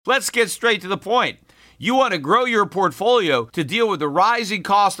Let's get straight to the point. You want to grow your portfolio to deal with the rising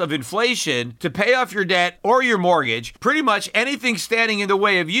cost of inflation, to pay off your debt or your mortgage, pretty much anything standing in the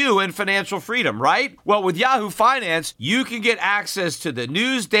way of you and financial freedom, right? Well, with Yahoo Finance, you can get access to the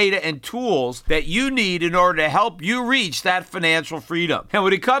news, data, and tools that you need in order to help you reach that financial freedom. And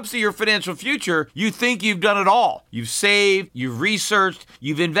when it comes to your financial future, you think you've done it all. You've saved, you've researched,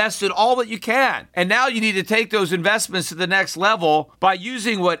 you've invested all that you can. And now you need to take those investments to the next level by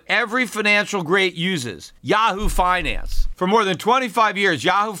using what every financial great uses. Yahoo Finance. For more than 25 years,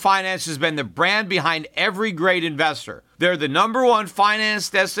 Yahoo Finance has been the brand behind every great investor. They're the #1 finance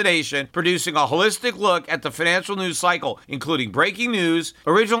destination, producing a holistic look at the financial news cycle, including breaking news,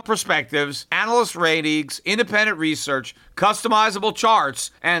 original perspectives, analyst ratings, independent research, customizable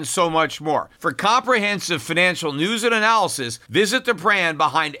charts, and so much more. For comprehensive financial news and analysis, visit the brand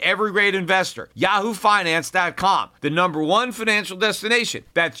behind every great investor, yahoofinance.com, the #1 financial destination.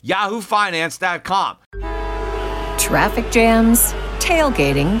 That's yahoofinance.com. Traffic jams,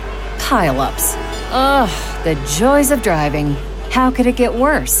 tailgating, pileups. Ugh, the joys of driving. How could it get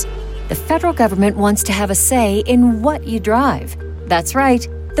worse? The federal government wants to have a say in what you drive. That's right.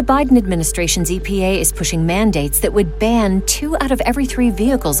 The Biden administration's EPA is pushing mandates that would ban 2 out of every 3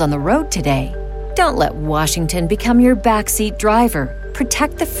 vehicles on the road today. Don't let Washington become your backseat driver.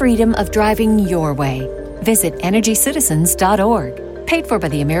 Protect the freedom of driving your way. Visit EnergyCitizens.org. Paid for by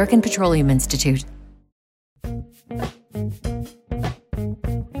the American Petroleum Institute.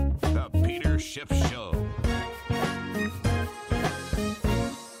 The Peter Schiff Show.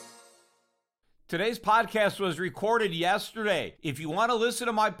 Today's podcast was recorded yesterday. If you want to listen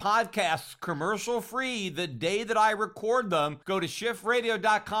to my podcasts commercial-free the day that I record them, go to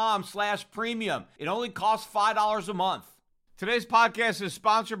shiftradio.com/premium. It only costs $5 a month. Today's podcast is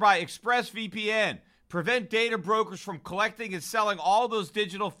sponsored by ExpressVPN. Prevent data brokers from collecting and selling all those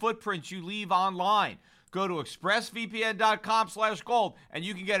digital footprints you leave online. Go to expressvpn.com/gold and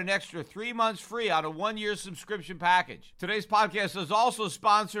you can get an extra 3 months free on a 1-year subscription package. Today's podcast is also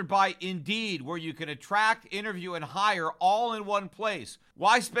sponsored by Indeed, where you can attract, interview, and hire all in one place.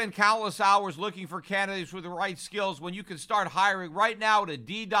 Why spend countless hours looking for candidates with the right skills when you can start hiring right now at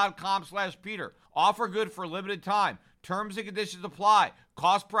Indeed.com/Peter? Offer good for a limited time. Terms and conditions apply.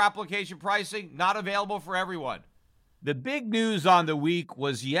 Cost per application pricing not available for everyone. The big news on the week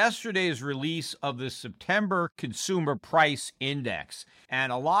was yesterday's release of the September Consumer Price Index.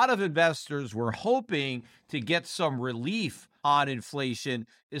 And a lot of investors were hoping to get some relief on inflation,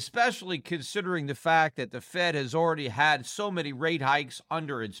 especially considering the fact that the Fed has already had so many rate hikes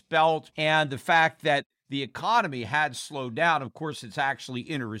under its belt and the fact that the economy had slowed down. Of course, it's actually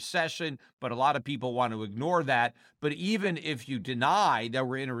in a recession, but a lot of people want to ignore that. But even if you deny that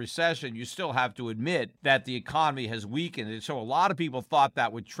we're in a recession, you still have to admit that the economy has weakened. And so a lot of people thought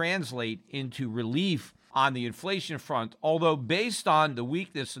that would translate into relief on the inflation front, although based on the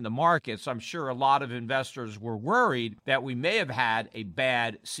weakness in the markets, I'm sure a lot of investors were worried that we may have had a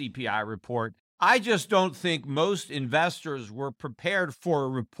bad CPI report. I just don't think most investors were prepared for a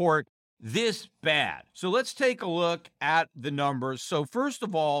report this bad. So let's take a look at the numbers. So first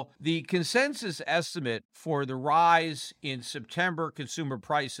of all, the consensus estimate for the rise in September consumer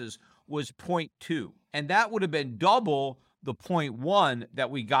prices was 0.2, and that would have been double the 0.1 that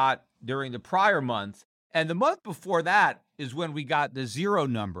we got during the prior month. And the month before that is when we got the 0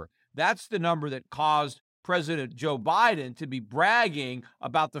 number. That's the number that caused President Joe Biden to be bragging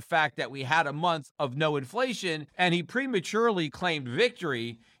about the fact that we had a month of no inflation, and he prematurely claimed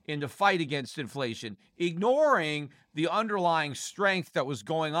victory in the fight against inflation, ignoring the underlying strength that was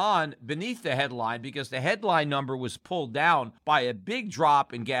going on beneath the headline, because the headline number was pulled down by a big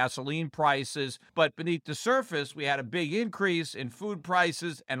drop in gasoline prices. But beneath the surface, we had a big increase in food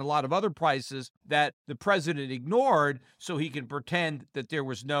prices and a lot of other prices that the president ignored so he can pretend that there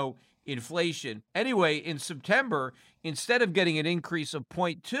was no inflation. Anyway, in September, instead of getting an increase of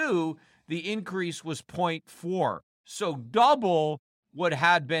 0.2, the increase was 0.4. So double what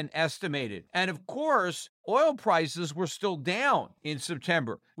had been estimated. And of course, oil prices were still down in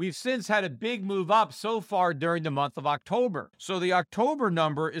September. We've since had a big move up so far during the month of October. So the October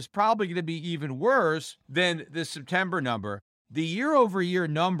number is probably going to be even worse than the September number. The year-over-year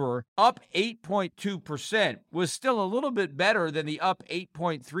number, up 8.2%, was still a little bit better than the up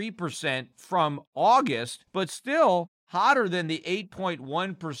 8.3% from August, but still hotter than the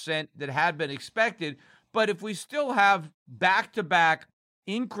 8.1% that had been expected. But if we still have back-to-back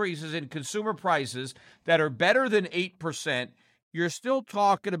increases in consumer prices that are better than 8%, you're still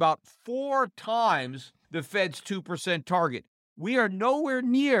talking about 4 times the Fed's 2% target. We are nowhere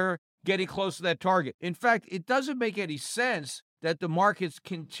near getting close to that target. In fact, it doesn't make any sense that the markets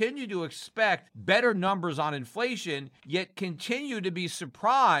continue to expect better numbers on inflation, yet continue to be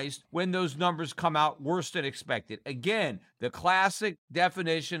surprised when those numbers come out worse than expected. Again, the classic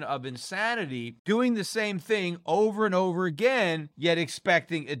definition of insanity, doing the same thing over and over again, yet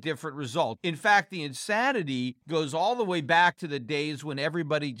expecting a different result. In fact, the insanity goes all the way back to the days when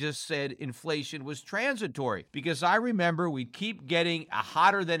everybody just said inflation was transitory. Because I remember we'd keep getting a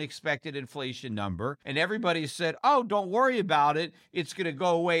hotter than expected inflation number, and everybody said, oh, don't worry about it. It's going to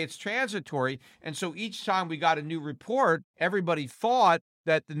go away. It's transitory. And so each time we got a new report, everybody thought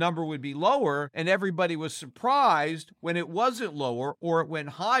that the number would be lower, and everybody was surprised when it wasn't lower or it went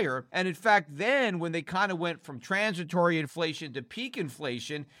higher. And in fact, then when they kind of went from transitory inflation to peak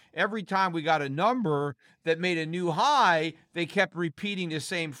inflation, every time we got a number that made a new high, they kept repeating the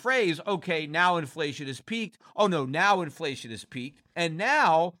same phrase, okay, now inflation is peaked. Oh no, now inflation is peaked. And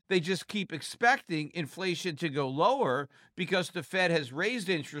now they just keep expecting inflation to go lower because the Fed has raised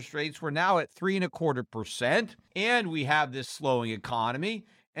interest rates. We're now at 3.25%, and we have this slowing economy.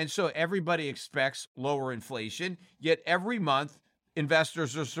 And so everybody expects lower inflation, yet every month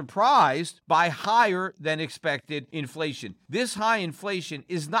investors are surprised by higher than expected inflation. This high inflation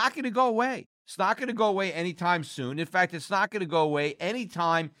is not going to go away. It's not going to go away anytime soon. In fact, it's not going to go away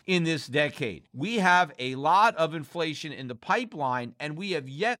anytime in this decade. We have a lot of inflation in the pipeline, and we have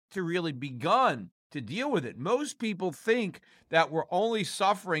yet to really begun to deal with it. Most people think that we're only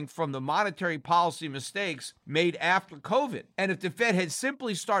suffering from the monetary policy mistakes made after COVID. And if the Fed had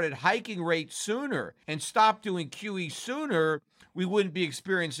simply started hiking rates sooner and stopped doing QE sooner, we wouldn't be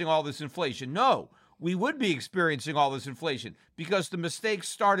experiencing all this inflation. No, we would be experiencing all this inflation because the mistakes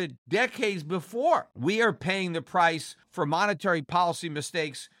started decades before. We are paying the price for monetary policy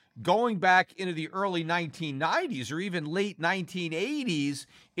mistakes going back into the early 1990s or even late 1980s.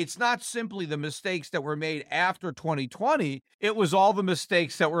 It's not simply the mistakes that were made after 2020. It was all the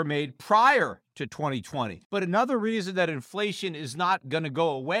mistakes that were made prior to 2020. But another reason that inflation is not going to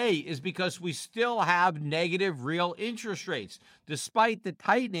go away is because we still have negative real interest rates. Despite the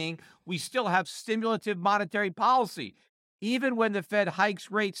tightening, we still have stimulative monetary policy. Even when the Fed hikes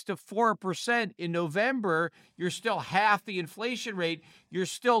rates to 4% in November, you're still half the inflation rate. You're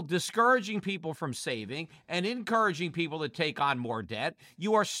still discouraging people from saving and encouraging people to take on more debt.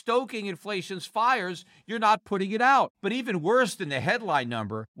 You are stoking inflation's fires. You're not putting it out. But even worse than the headline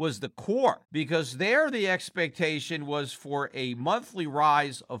number was the core, because there the expectation was for a monthly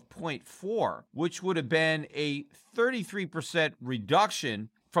rise of 0.4, which would have been a 33% reduction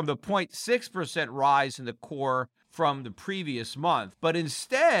from the 0.6% rise in the core from the previous month. But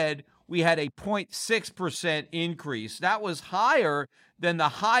instead, we had a 0.6% increase. That was higher than the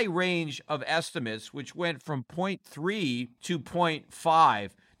high range of estimates, which went from 0.3 to 0.5.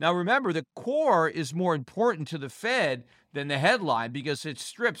 Now remember, the core is more important to the Fed than the headline because it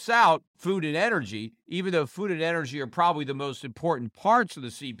strips out food and energy. Even though food and energy are probably the most important parts of the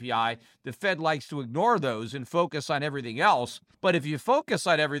CPI, the Fed likes to ignore those and focus on everything else. But if you focus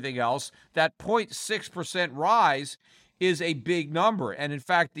on everything else, that 0.6% rise is a big number. And in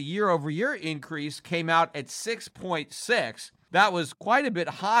fact, the year-over-year increase came out at 6.6. That was quite a bit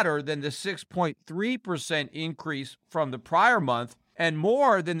hotter than the 6.3% increase from the prior month and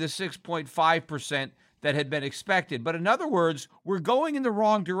more than the 6.5% that had been expected. But in other words, we're going in the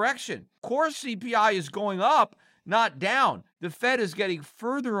wrong direction. Core CPI is going up, not down. The Fed is getting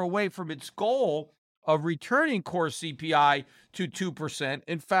further away from its goal of returning core CPI to 2%.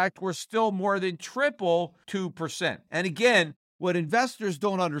 In fact, we're still more than triple 2%. And again, what investors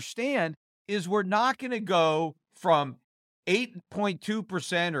don't understand is we're not going to go from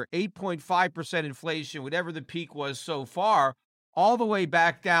 8.2% or 8.5% inflation, whatever the peak was so far, all the way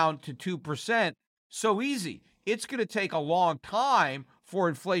back down to 2%. So easy. It's going to take a long time for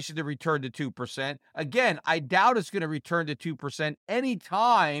inflation to return to 2%. Again, I doubt it's going to return to 2%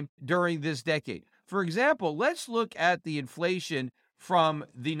 anytime during this decade. For example, let's look at the inflation from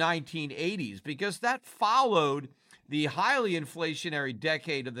the 1980s, because that followed the highly inflationary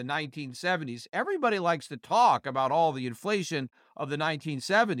decade of the 1970s. Everybody likes to talk about all the inflation of the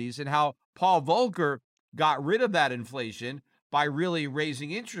 1970s and how Paul Volcker got rid of that inflation by really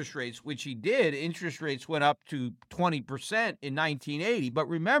raising interest rates, which he did. Interest rates went up to 20% in 1980. But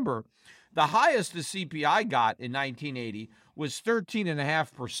remember, the highest the CPI got in 1980 was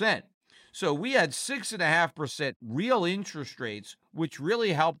 13.5%. So we had 6.5% real interest rates, which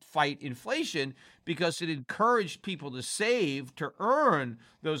really helped fight inflation because it encouraged people to save to earn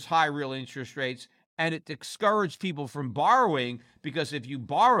those high real interest rates, and it discouraged people from borrowing because if you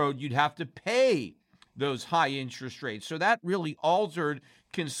borrowed, you'd have to pay those high interest rates. So that really altered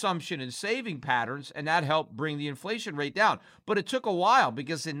consumption and saving patterns, and that helped bring the inflation rate down. But it took a while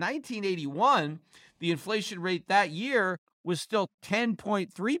because in 1981, the inflation rate that year was still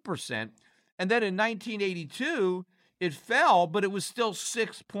 10.3%. And then in 1982, it fell, but it was still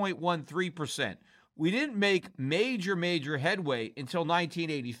 6.13%. We didn't make major headway until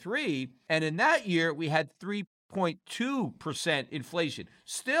 1983. And in that year, we had 3.2% inflation,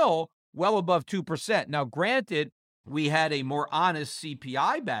 still well above 2%. Now, granted, we had a more honest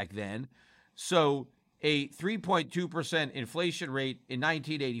CPI back then. So a 3.2% inflation rate in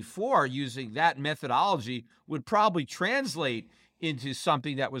 1984 using that methodology would probably translate into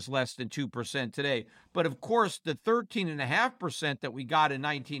something that was less than 2% today. But of course, the 13.5% that we got in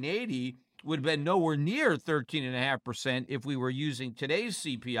 1980 would have been nowhere near 13.5% if we were using today's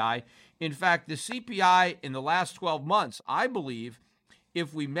CPI. In fact, the CPI in the last 12 months, I believe,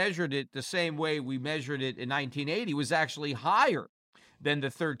 if we measured it the same way we measured it in 1980, was actually higher than the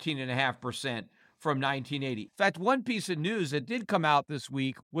 13.5% from 1980. In fact, one piece of news that did come out this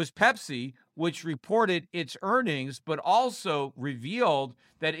week was Pepsi, which reported its earnings, but also revealed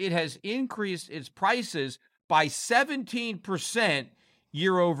that it has increased its prices by 17%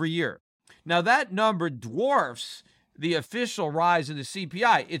 year over year. Now, that number dwarfs the official rise in the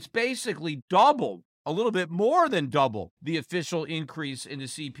CPI. It's basically doubled, a little bit more than double the official increase in the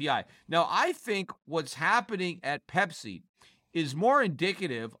CPI. Now, I think what's happening at Pepsi is more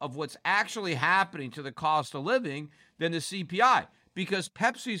indicative of what's actually happening to the cost of living than the CPI, because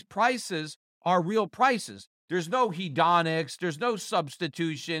Pepsi's prices are real prices. There's no hedonics, there's no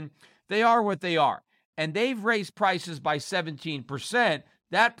substitution. They are what they are. And they've raised prices by 17%.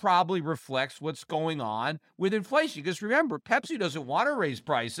 That probably reflects what's going on with inflation. Because remember, Pepsi doesn't want to raise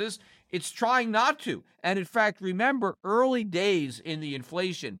prices. It's trying not to. And in fact, remember early days in the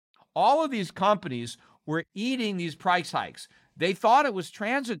inflation, all of these companies were eating these price hikes. They thought it was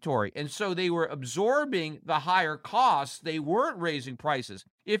transitory, and so they were absorbing the higher costs. They weren't raising prices.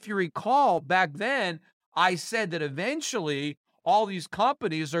 If you recall, back then, I said that eventually all these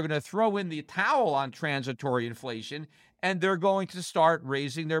companies are going to throw in the towel on transitory inflation, and they're going to start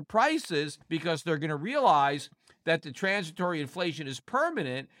raising their prices because they're going to realize that the transitory inflation is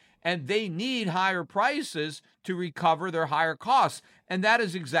permanent, and they need higher prices to recover their higher costs. And that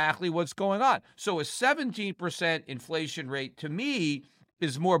is exactly what's going on. So a 17% inflation rate, to me,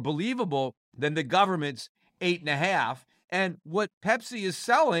 is more believable than the government's 8.5%. And what Pepsi is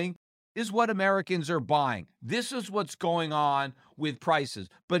selling is what Americans are buying. This is what's going on with prices.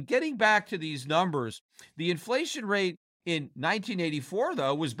 But getting back to these numbers, the inflation rate in 1984,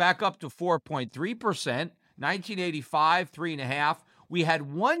 though, was back up to 4.3%. 1985, 3.5%. We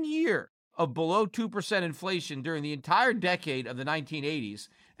had 1 year of below 2% inflation during the entire decade of the 1980s,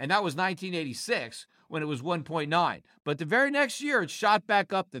 and that was 1986 when it was 1.9. But the very next year, it shot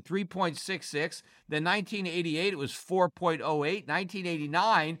back up to 3.66. Then 1988, it was 4.08.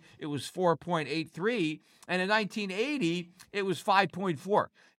 1989, it was 4.83. And in 1980, it was 5.4.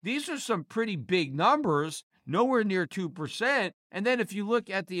 These are some pretty big numbers, nowhere near 2%. And then if you look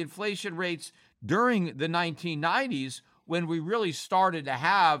at the inflation rates during the 1990s, when we really started to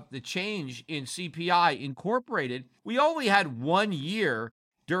have the change in CPI incorporated, we only had 1 year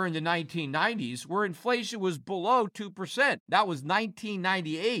during the 1990s where inflation was below 2%. That was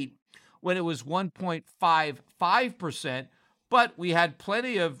 1998 when it was 1.55%, but we had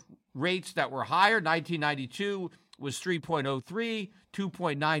plenty of rates that were higher. 1992 was 3.03,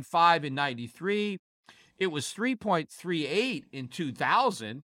 2.95 in 93. It was 3.38 in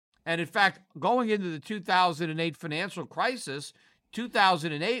 2000. And in fact, going into the 2008 financial crisis,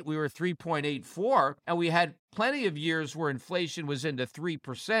 2008, we were 3.84, and we had plenty of years where inflation was into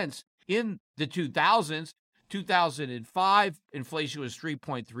 3% in the 2000s. 2005, inflation was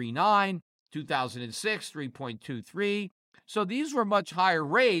 3.39, 2006, 3.23. So these were much higher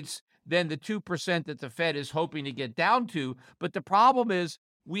rates than the 2% that the Fed is hoping to get down to. But the problem is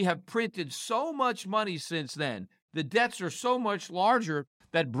we have printed so much money since then. The debts are so much larger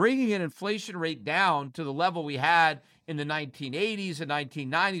that bringing an inflation rate down to the level we had in the 1980s and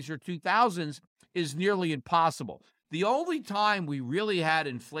 1990s or 2000s is nearly impossible. The only time we really had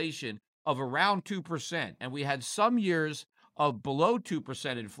inflation of around 2%, and we had some years of below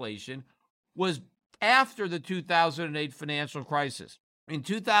 2% inflation, was after the 2008 financial crisis. In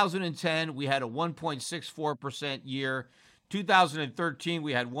 2010, we had a 1.64% year. 2013,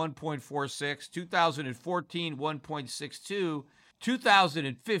 we had 1.46. 2014, 1.62.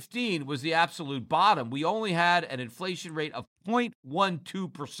 2015 was the absolute bottom. We only had an inflation rate of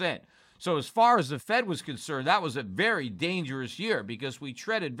 0.12%. So as far as the Fed was concerned, that was a very dangerous year because we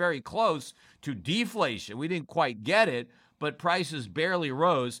treaded very close to deflation. We didn't quite get it, but prices barely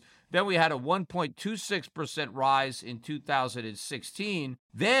rose. Then we had a 1.26% rise in 2016.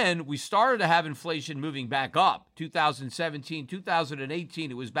 Then we started to have inflation moving back up. 2017,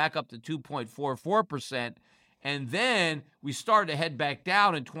 2018, it was back up to 2.44%. And then we started to head back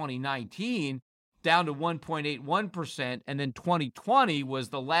down in 2019, down to 1.81%. And then 2020 was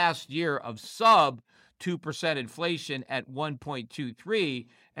the last year of sub 2% inflation at 1.23.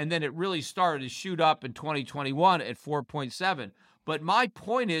 And then it really started to shoot up in 2021 at 4.7. But my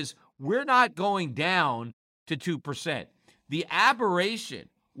point is, we're not going down to 2%. The aberration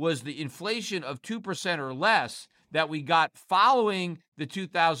was the inflation of 2% or less that we got following the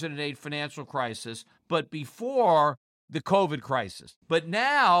 2008 financial crisis, but before the COVID crisis. But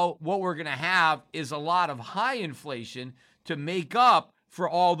now what we're going to have is a lot of high inflation to make up for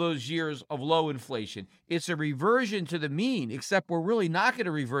all those years of low inflation. It's a reversion to the mean, except we're really not going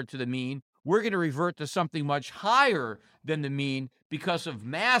to revert to the mean. We're going to revert to something much higher than the mean because of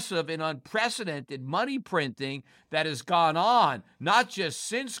massive and unprecedented money printing that has gone on, not just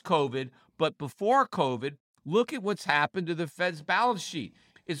since COVID, but before COVID. Look at what's happened to the Fed's balance sheet.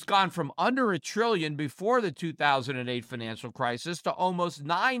 It's gone from under $1 trillion before the 2008 financial crisis to almost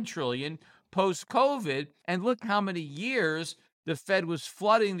 $9 trillion post-COVID. And look how many years the Fed was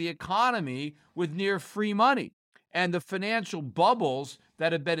flooding the economy with near free money. And the financial bubbles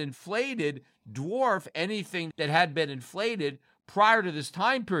that have been inflated dwarf anything that had been inflated prior to this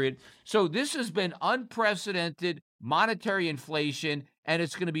time period. So this has been unprecedented monetary inflation, and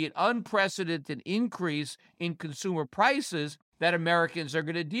it's going to be an unprecedented increase in consumer prices that Americans are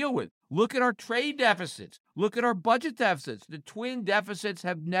going to deal with. Look at our trade deficits. Look at our budget deficits. The twin deficits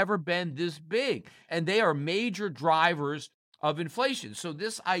have never been this big, and they are major drivers of inflation. So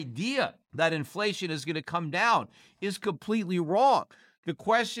this idea that inflation is going to come down is completely wrong. The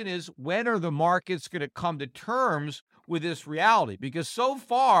question is, when are the markets going to come to terms with this reality? Because so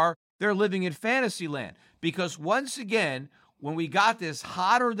far, they're living in fantasy land. Because once again, when we got this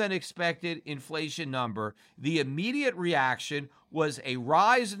hotter than expected inflation number, the immediate reaction was a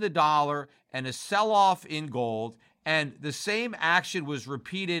rise in the dollar and a sell-off in gold. And the same action was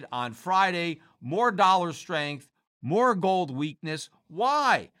repeated on Friday. More dollar strength, more gold weakness.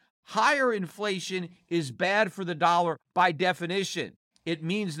 Why? Higher inflation is bad for the dollar by definition. It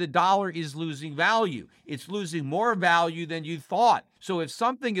means the dollar is losing value. It's losing more value than you thought. So if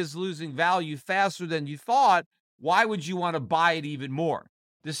something is losing value faster than you thought, why would you want to buy it even more?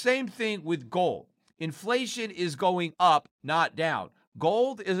 The same thing with gold. Inflation is going up, not down.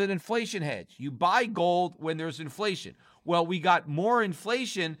 Gold is an inflation hedge. You buy gold when there's inflation. Well, we got more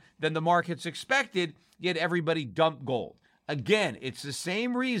inflation than the markets expected, yet everybody dumped gold. Again, it's the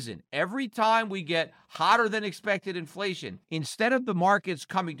same reason. Every time we get hotter than expected inflation, instead of the markets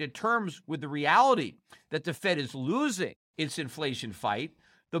coming to terms with the reality that the Fed is losing its inflation fight,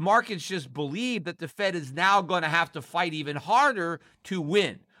 the markets just believe that the Fed is now going to have to fight even harder to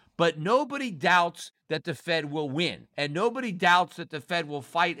win. But nobody doubts that the Fed will win. And nobody doubts that the Fed will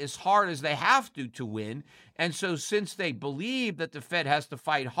fight as hard as they have to win. And so since they believe that the Fed has to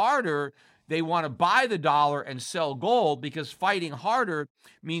fight harder, they want to buy the dollar and sell gold because fighting harder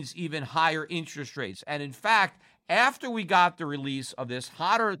means even higher interest rates. And in fact, after we got the release of this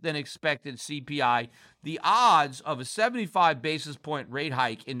hotter than expected CPI, the odds of a 75 basis point rate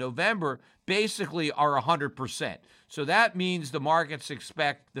hike in November basically are 100%. So that means the markets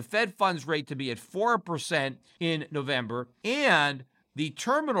expect the Fed funds rate to be at 4% in November, and the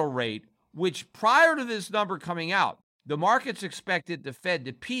terminal rate, which prior to this number coming out, the markets expected the Fed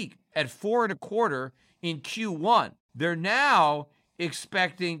to peak at 4.25% in Q1. They're now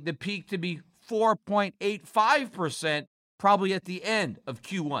expecting the peak to be 4.85% probably at the end of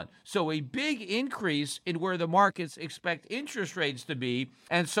Q1. So a big increase in where the markets expect interest rates to be.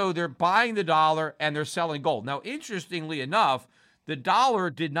 And so they're buying the dollar and they're selling gold. Now, interestingly enough, the dollar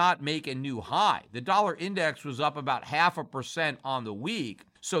did not make a new high. The dollar index was up about 0.5% on the week.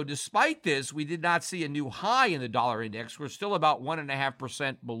 So despite this, we did not see a new high in the dollar index. We're still about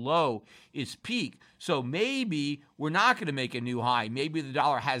 1.5% below its peak. So maybe we're not going to make a new high. Maybe the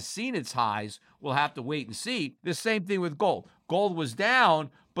dollar has seen its highs. We'll have to wait and see. The same thing with gold. Gold was down,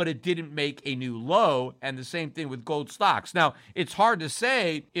 but it didn't make a new low, and the same thing with gold stocks. Now, it's hard to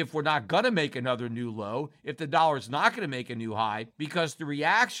say if we're not going to make another new low, if the dollar is not going to make a new high, because the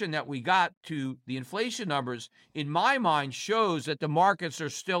reaction that we got to the inflation numbers, in my mind, shows that the markets are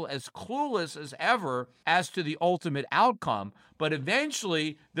still as clueless as ever as to the ultimate outcome, but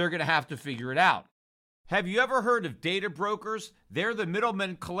eventually they're going to have to figure it out. Have you ever heard of data brokers? They're the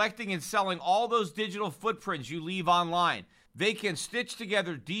middlemen collecting and selling all those digital footprints you leave online. They can stitch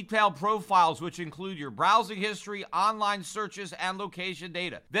together detailed profiles which include your browsing history, online searches, and location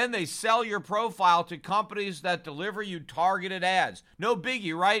data. Then they sell your profile to companies that deliver you targeted ads. No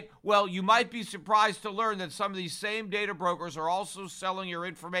biggie, right? Well, you might be surprised to learn that some of these same data brokers are also selling your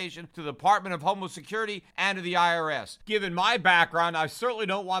information to the Department of Homeland Security and to the IRS. Given my background, I certainly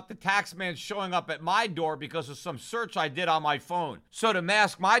don't want the tax man showing up at my door because of some search I did on my phone. So to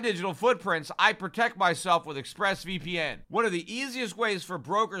mask my digital footprints, I protect myself with ExpressVPN. One of the easiest ways for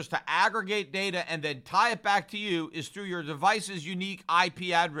brokers to aggregate data and then tie it back to you is through your device's unique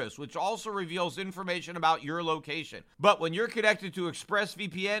IP address, which also reveals information about your location. But when you're connected to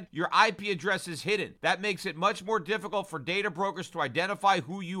ExpressVPN, your IP address is hidden. That makes it much more difficult for data brokers to identify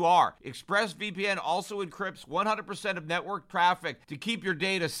who you are. ExpressVPN also encrypts 100% of network traffic to keep your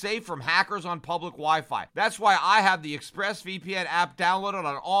data safe from hackers on public Wi-Fi. That's why I have the ExpressVPN app downloaded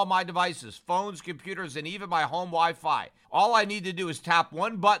on all my devices, phones, computers, and even my home Wi-Fi. All I need to do is tap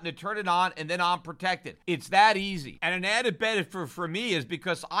one button to turn it on, and then I'm protected. It's that easy. And an added benefit for me is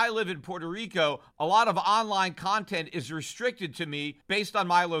because I live in Puerto Rico, a lot of online content is restricted to me based on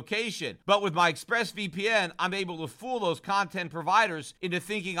my location. But with my ExpressVPN, I'm able to fool those content providers into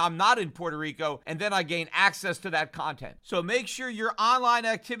thinking I'm not in Puerto Rico, and then I gain access to that content. So make sure your online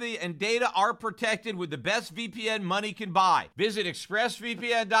activity and data are protected with the best VPN money can buy. Visit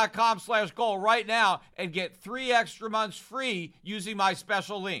expressvpn.com/gold right now and get 3 extra months free using my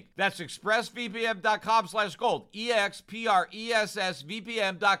special link. That's expressvpn.com/gold.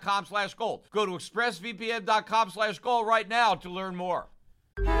 expressvpn.com/gold. Go to expressvpn.com/gold right now to learn more.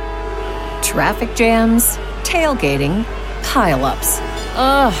 Traffic jams, tailgating, pileups.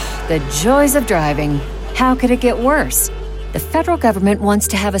 Ugh, the joys of driving. How could it get worse? The federal government wants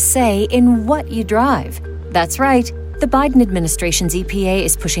to have a say in what you drive. That's right. The Biden administration's EPA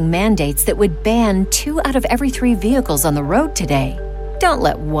is pushing mandates that would ban 2 out of every 3 vehicles on the road today. Don't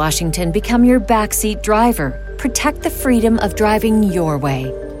let Washington become your backseat driver. Protect the freedom of driving your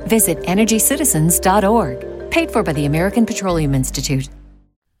way. Visit EnergyCitizens.org. Paid for by the American Petroleum Institute.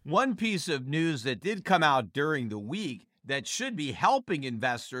 One piece of news that did come out during the week that should be helping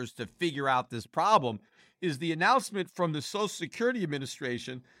investors to figure out this problem is the announcement from the Social Security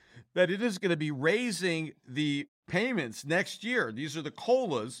Administration that it is going to be raising the payments next year. These are the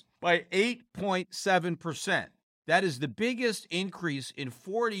COLAs by 8.7%. That is the biggest increase in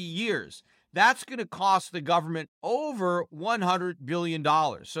 40 years. That's going to cost the government over $100 billion.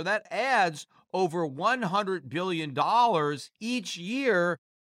 So that adds over $100 billion each year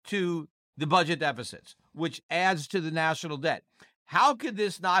to the budget deficits, which adds to the national debt. How could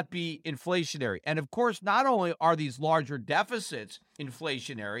this not be inflationary? And of course, not only are these larger deficits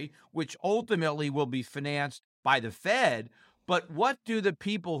inflationary, which ultimately will be financed by the Fed, but what do the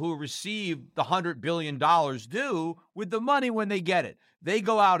people who receive the $100 billion do with the money when they get it? They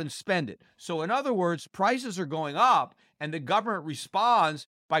go out and spend it. So in other words, prices are going up and the government responds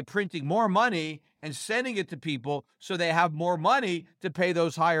by printing more money and sending it to people so they have more money to pay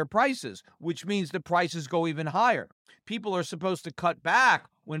those higher prices, which means the prices go even higher. People are supposed to cut back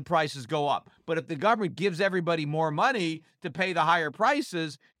when prices go up. But if the government gives everybody more money to pay the higher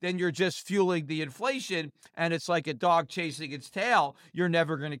prices, then you're just fueling the inflation. And it's like a dog chasing its tail. You're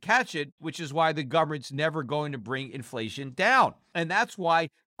never going to catch it, which is why the government's never going to bring inflation down. And that's why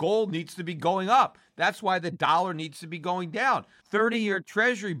gold needs to be going up. That's why the dollar needs to be going down. 30-year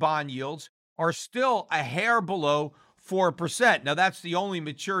Treasury bond yields are still a hair below 4%. Now, that's the only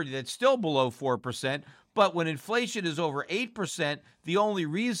maturity that's still below 4%. But when inflation is over 8%, the only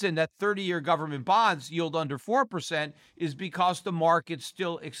reason that 30-year government bonds yield under 4% is because the markets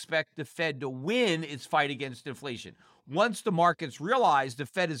still expect the Fed to win its fight against inflation. Once the markets realize the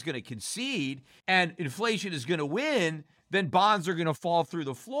Fed is going to concede and inflation is going to win, then bonds are going to fall through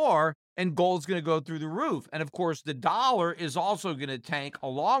the floor and gold's going to go through the roof. And of course, the dollar is also going to tank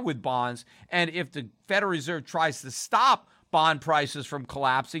along with bonds. And if the Federal Reserve tries to stop bond prices from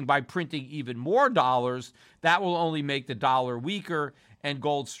collapsing by printing even more dollars, that will only make the dollar weaker and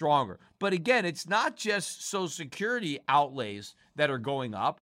gold stronger. But again, it's not just Social Security outlays that are going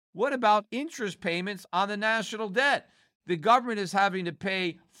up. What about interest payments on the national debt? The government is having to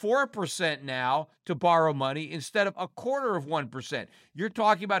pay 4% now to borrow money instead of 1/4%. You're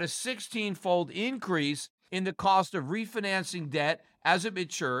talking about a 16-fold increase in the cost of refinancing debt as it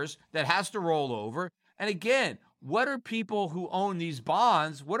matures that has to roll over. And again, what are people who own these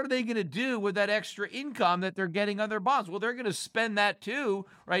bonds, what are they going to do with that extra income that they're getting on their bonds? Well, they're going to spend that too,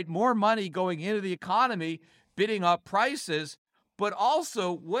 right? More money going into the economy, bidding up prices. But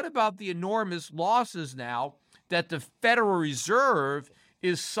also, what about the enormous losses now that the Federal Reserve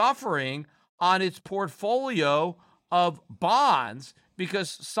is suffering on its portfolio of bonds?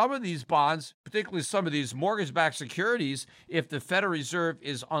 Because some of these bonds, particularly some of these mortgage-backed securities, if the Federal Reserve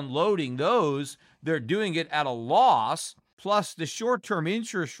is unloading those, they're doing it at a loss. Plus, the short-term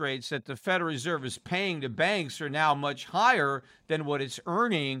interest rates that the Federal Reserve is paying to banks are now much higher than what it's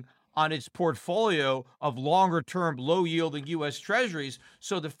earning on its portfolio of longer-term, low-yielding U.S. Treasuries.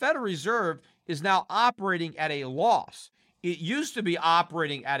 So the Federal Reserve is now operating at a loss. It used to be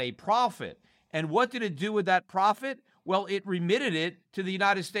operating at a profit. And what did it do with that profit? Well, it remitted it to the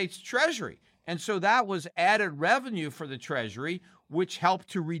United States Treasury. And so that was added revenue for the Treasury, which helped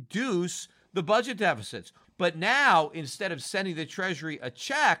to reduce the budget deficits. But now, instead of sending the Treasury a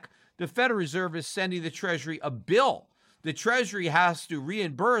check, the Federal Reserve is sending the Treasury a bill. The Treasury has to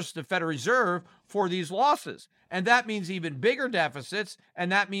reimburse the Federal Reserve for these losses. And that means even bigger deficits,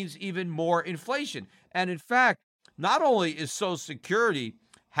 and that means even more inflation. And in fact, not only is Social Security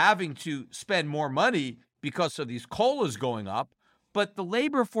having to spend more money because of these COLAs going up, but the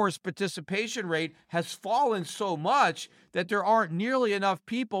labor force participation rate has fallen so much that there aren't nearly enough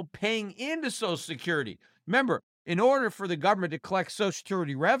people paying into Social Security. Remember, in order for the government to collect Social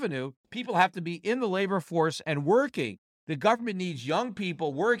Security revenue, people have to be in the labor force and working. The government needs young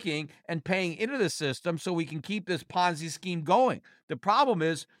people working and paying into the system so we can keep this Ponzi scheme going. The problem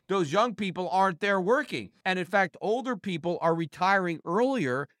is those young people aren't there working. And in fact, older people are retiring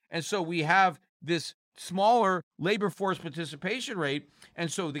earlier. And so we have this smaller labor force participation rate.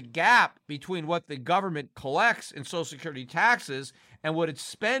 And so the gap between what the government collects in Social Security taxes and what it's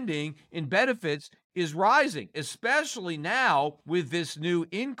spending in benefits is rising, especially now with this new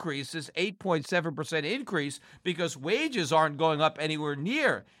increase, this 8.7% increase, because wages aren't going up anywhere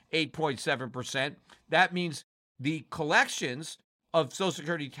near 8.7%. That means the collections of Social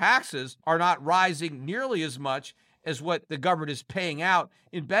Security taxes are not rising nearly as much as what the government is paying out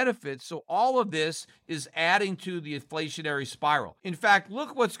in benefits. So all of this is adding to the inflationary spiral. In fact,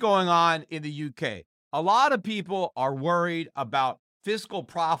 look what's going on in the UK. A lot of people are worried about fiscal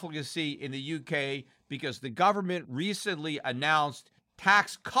profligacy in the UK because the government recently announced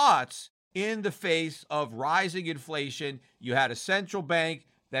tax cuts in the face of rising inflation. You had a central bank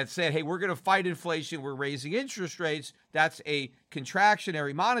that said, hey, we're going to fight inflation. We're raising interest rates. That's a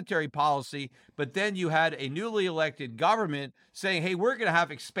contractionary monetary policy. But then you had a newly elected government saying, hey, we're going to have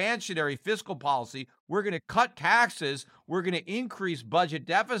expansionary fiscal policy. We're going to cut taxes. We're going to increase budget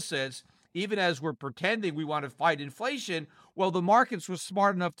deficits, even as we're pretending we want to fight inflation. Well, the markets were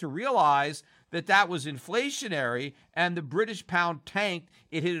smart enough to realize that that was inflationary, and the British pound tanked.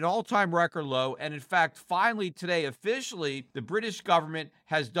 It hit an all-time record low, and in fact, finally today, officially, the British government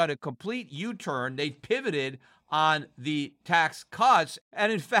has done a complete U-turn. They've pivoted on the tax cuts,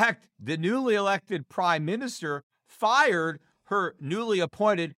 and in fact, the newly elected prime minister fired her newly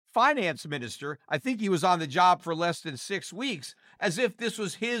appointed finance minister. I think he was on the job for less than 6 weeks, as if this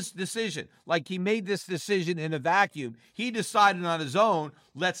was his decision. Like he made this decision in a vacuum. He decided on his own,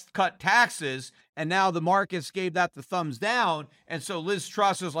 let's cut taxes, and now the markets gave that the thumbs down. And so Liz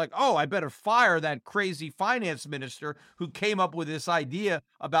Truss is like, oh, I better fire that crazy finance minister who came up with this idea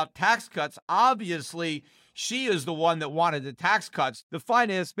about tax cuts. Obviously, she is the one that wanted the tax cuts. The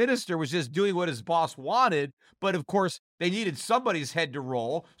finance minister was just doing what his boss wanted. But of course, they needed somebody's head to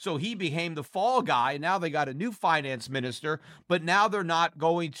roll. So he became the fall guy. Now they got a new finance minister. But now they're not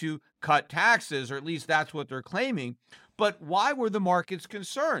going to cut taxes, or at least that's what they're claiming. But why were the markets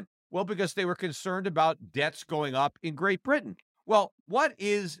concerned? Well, because they were concerned about debts going up in Great Britain. Well, what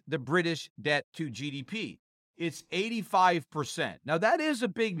is the British debt to GDP? It's 85%. Now, that is a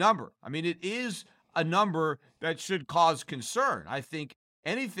big number. I mean, it is a number that should cause concern. I think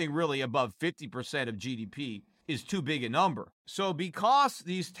anything really above 50% of GDP is too big a number. So because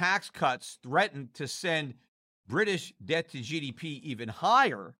these tax cuts threaten to send British debt to GDP even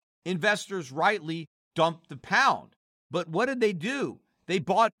higher, investors rightly dumped the pound. But what did they do? They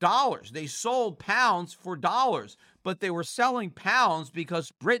bought dollars. They sold pounds for dollars, but they were selling pounds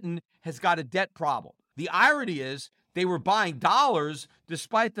because Britain has got a debt problem. The irony is they were buying dollars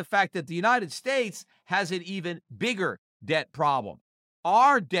despite the fact that the United States has an even bigger debt problem.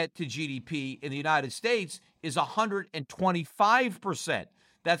 Our debt to GDP in the United States is 125%.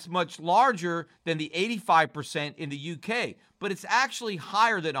 That's much larger than the 85% in the UK, but it's actually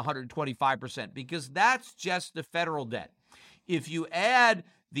higher than 125% because that's just the federal debt. If you add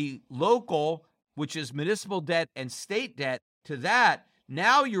the local, which is municipal debt and state debt, to that,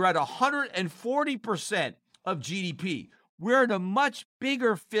 now you're at 140% of GDP. We're in a much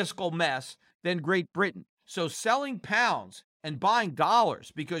bigger fiscal mess than Great Britain. So selling pounds and buying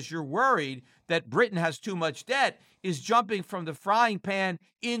dollars because you're worried that Britain has too much debt is jumping from the frying pan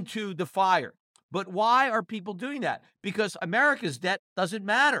into the fire. But why are people doing that? Because America's debt doesn't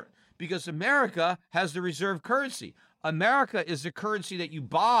matter, because America has the reserve currency. America is the currency that you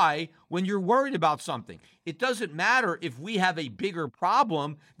buy when you're worried about something. It doesn't matter if we have a bigger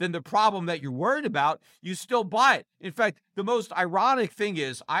problem than the problem that you're worried about, you still buy it. In fact, the most ironic thing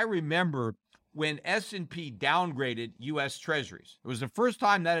is, I remember when S&P downgraded U.S. Treasuries. It was the first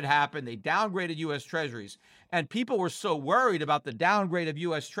time that had happened. They downgraded U.S. Treasuries, and people were so worried about the downgrade of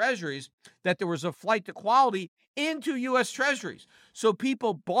U.S. Treasuries that there was a flight to quality into U.S. Treasuries. So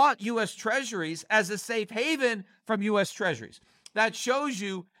people bought U.S. Treasuries as a safe haven from U.S. Treasuries. That shows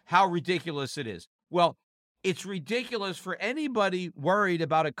you how ridiculous it is. Well, it's ridiculous for anybody worried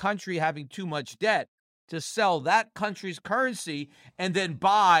about a country having too much debt to sell that country's currency and then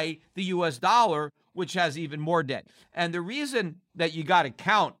buy the U.S. dollar, which has even more debt. And the reason that you got to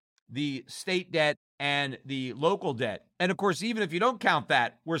count the state debt and the local debt, and of course, even if you don't count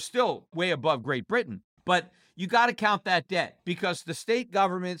that, we're still way above Great Britain, but you got to count that debt because the state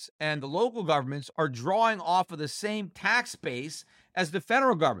governments and the local governments are drawing off of the same tax base as the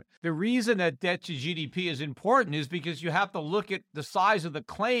federal government. The reason that debt to GDP is important is because you have to look at the size of the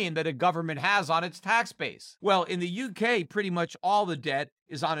claim that a government has on its tax base. Well, in the UK, pretty much all the debt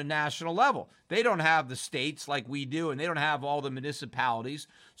is on a national level. They don't have the states like we do, and they don't have all the municipalities.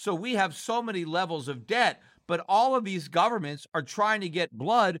 So we have so many levels of debt. But all of these governments are trying to get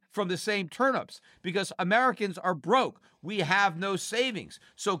blood from the same turnips because Americans are broke. We have no savings.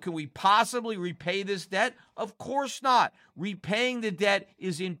 So can we possibly repay this debt? Of course not. Repaying the debt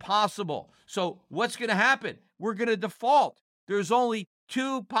is impossible. So what's going to happen? We're going to default. There's only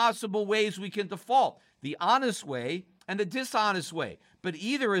two possible ways we can default: the honest way and the dishonest way. But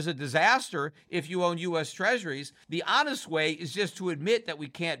either is a disaster if you own U.S. Treasuries. The honest way is just to admit that we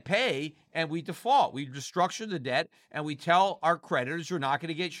can't pay and we default. We restructure the debt and we tell our creditors you're not going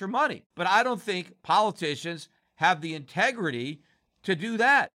to get your money. But I don't think politicians have the integrity to do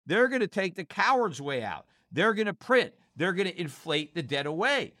that. They're going to take the coward's way out. They're going to print. They're going to inflate the debt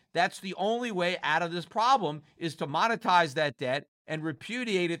away. That's the only way out of this problem, is to monetize that debt and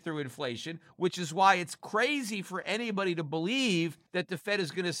repudiate it through inflation, which is why it's crazy for anybody to believe that the Fed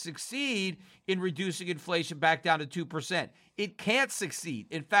is going to succeed in reducing inflation back down to 2%. It can't succeed.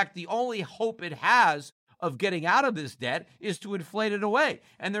 In fact, the only hope it has of getting out of this debt is to inflate it away.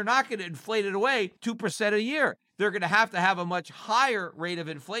 And they're not going to inflate it away 2% a year. They're going to have a much higher rate of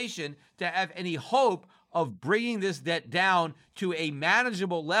inflation to have any hope of bringing this debt down to a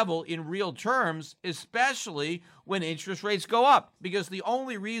manageable level in real terms, especially when interest rates go up. Because the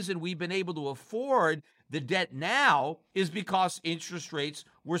only reason we've been able to afford the debt now is because interest rates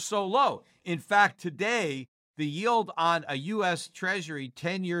were so low. In fact, today, the yield on a U.S. Treasury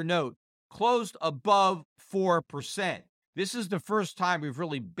 10-year note closed above 4%. This is the first time we've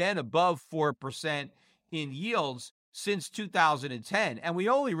really been above 4% in yields since 2010, and we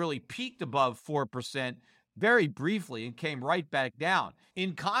only really peaked above 4% very briefly and came right back down.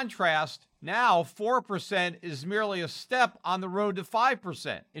 In contrast, now 4% is merely a step on the road to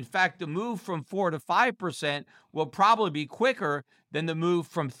 5%. In fact, the move from 4 to 5% will probably be quicker than the move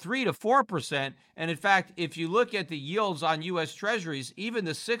from 3 to 4%. And in fact, if you look at the yields on U.S. Treasuries, even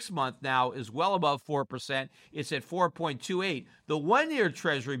the 6-month now is well above 4%. It's at 4.28. The 1-year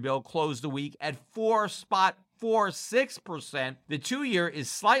Treasury bill closed the week at 4.46%. The 2-year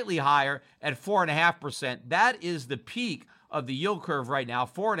is slightly higher at 4.5%. That is the peak of the yield curve right now,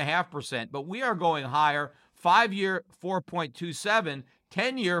 4.5%. But we are going higher. 5-year 4.27,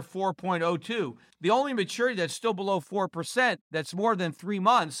 10-year 4.02. The only maturity that's still below 4%, that's more than 3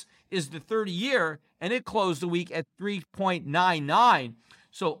 months, is the 30-year, and it closed the week at 3.99.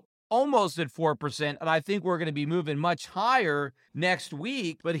 So almost at 4%, and I think we're going to be moving much higher next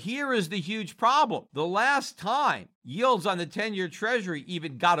week. But here is the huge problem. The last time yields on the 10-year Treasury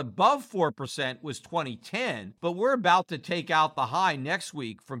even got above 4% was 2010, but we're about to take out the high next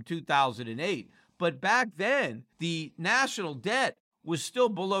week from 2008. But back then, the national debt was still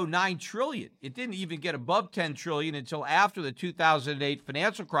below $9 trillion. It didn't even get above $10 trillion until after the 2008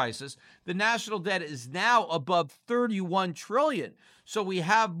 financial crisis. The national debt is now above $31 trillion. So we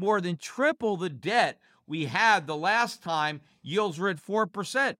have more than triple the debt we had the last time yields were at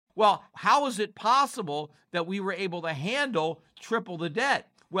 4%. Well, how is it possible that we were able to handle triple the debt?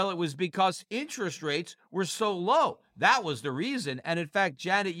 Well, it was because interest rates were so low. That was the reason. And in fact,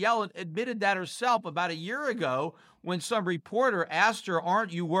 Janet Yellen admitted that herself about a year ago when some reporter asked her,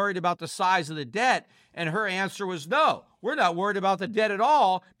 aren't you worried about the size of the debt? And her answer was, no, we're not worried about the debt at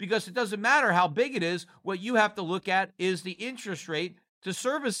all, because it doesn't matter how big it is. What you have to look at is the interest rate to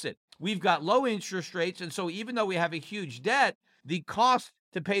service it. We've got low interest rates, and so even though we have a huge debt, the cost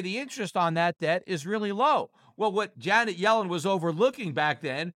to pay the interest on that debt is really low. Well, what Janet Yellen was overlooking back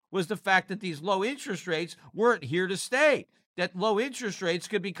then was the fact that these low interest rates weren't here to stay, that low interest rates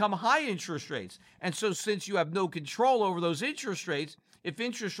could become high interest rates. And so since you have no control over those interest rates, if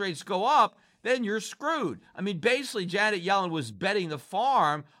interest rates go up, then you're screwed. I mean, basically, Janet Yellen was betting the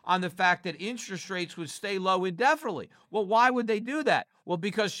farm on the fact that interest rates would stay low indefinitely. Well, why would they do that? Well,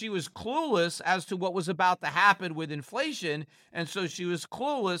 because she was clueless as to what was about to happen with inflation, and so she was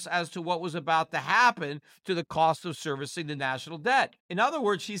clueless as to what was about to happen to the cost of servicing the national debt. In other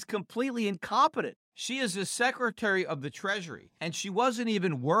words, she's completely incompetent. She is the Secretary of the Treasury, and she wasn't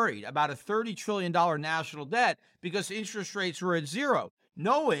even worried about a $30 trillion national debt because interest rates were at zero.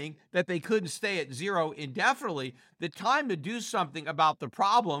 Knowing that they couldn't stay at zero indefinitely, the time to do something about the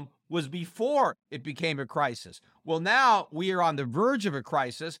problem was before it became a crisis. Well, now we are on the verge of a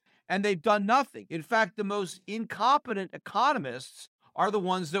crisis, and they've done nothing. In fact, the most incompetent economists are the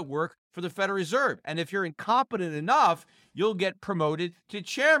ones that work for the Federal Reserve. And if you're incompetent enough, you'll get promoted to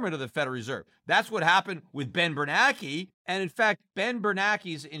chairman of the Federal Reserve. That's what happened with Ben Bernanke. And in fact, Ben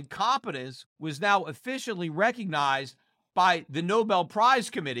Bernanke's incompetence was now officially recognized by the Nobel Prize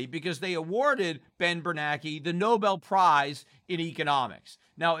Committee, because they awarded Ben Bernanke the Nobel Prize in economics.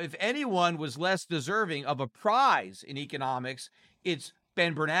 Now, if anyone was less deserving of a prize in economics, it's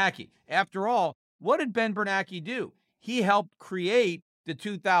Ben Bernanke. After all, what did Ben Bernanke do? He helped create the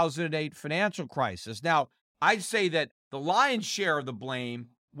 2008 financial crisis. Now, I'd say that the lion's share of the blame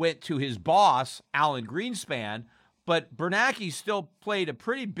went to his boss, Alan Greenspan, but Bernanke still played a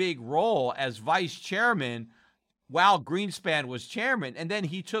pretty big role as vice chairman while Greenspan was chairman. And then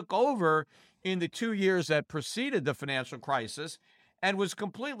he took over in the 2 years that preceded the financial crisis and was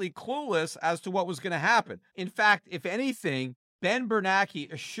completely clueless as to what was going to happen. In fact, if anything, Ben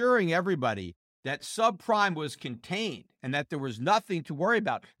Bernanke assuring everybody that subprime was contained and that there was nothing to worry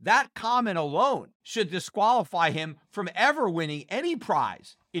about, that comment alone should disqualify him from ever winning any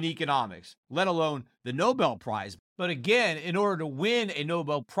prize in economics, let alone the Nobel Prize. But again, in order to win a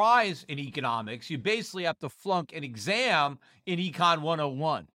Nobel Prize in economics, you basically have to flunk an exam in Econ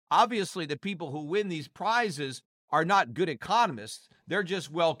 101. Obviously, the people who win these prizes are not good economists. They're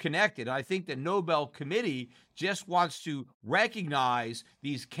just well connected. And I think the Nobel Committee just wants to recognize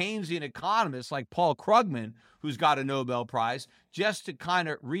these Keynesian economists like Paul Krugman, who's got a Nobel Prize, just to kind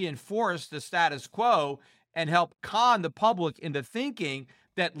of reinforce the status quo and help con the public into thinking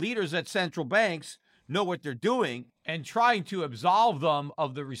that leaders at central banks know what they're doing, and trying to absolve them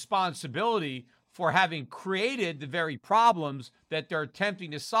of the responsibility for having created the very problems that they're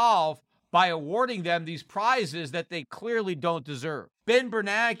attempting to solve by awarding them these prizes that they clearly don't deserve. Ben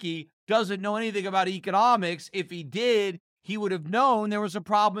Bernanke doesn't know anything about economics. If he did, he would have known there was a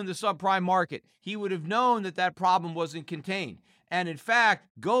problem in the subprime market. He would have known that that problem wasn't contained. And in fact,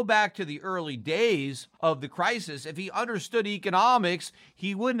 go back to the early days of the crisis. If he understood economics,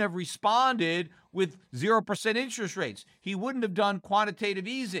 he wouldn't have responded with 0% interest rates. He wouldn't have done quantitative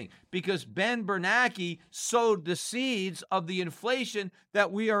easing, because Ben Bernanke sowed the seeds of the inflation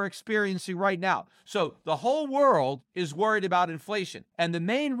that we are experiencing right now. So the whole world is worried about inflation. And the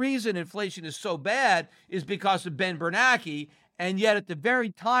main reason inflation is so bad is because of Ben Bernanke. And yet at the very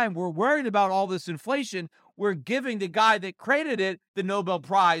time we're worried about all this inflation, we're giving the guy that created it the Nobel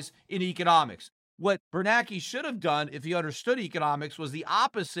Prize in economics. What Bernanke should have done, if he understood economics, was the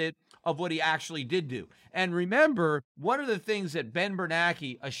opposite of what he actually did do. And remember, one of the things that Ben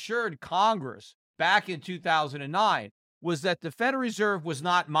Bernanke assured Congress back in 2009 was that the Federal Reserve was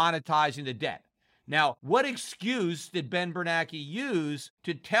not monetizing the debt. Now, what excuse did Ben Bernanke use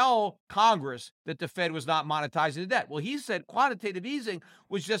to tell Congress that the Fed was not monetizing the debt? Well, he said quantitative easing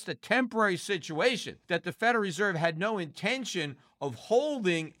was just a temporary situation, that the Federal Reserve had no intention of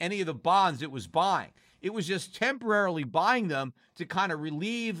holding any of the bonds it was buying. It was just temporarily buying them to kind of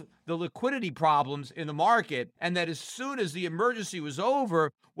relieve the liquidity problems in the market, and that as soon as the emergency was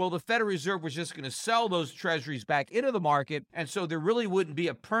over, well, the Federal Reserve was just going to sell those treasuries back into the market, and so there really wouldn't be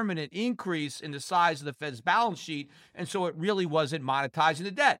a permanent increase in the size of the Fed's balance sheet, and so it really wasn't monetizing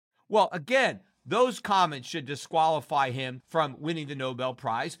the debt. Well, again, those comments should disqualify him from winning the Nobel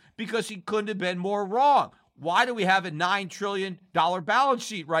Prize, because he couldn't have been more wrong. Why do we have a $9 trillion balance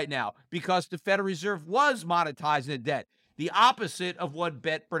sheet right now? Because the Federal Reserve was monetizing the debt, the opposite of what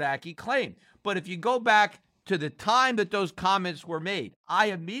Ben Bernanke claimed. But if you go back to the time that those comments were made. I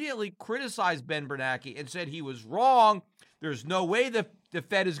immediately criticized Ben Bernanke and said he was wrong. There's no way the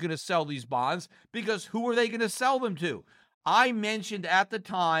Fed is going to sell these bonds because who are they going to sell them to? I mentioned at the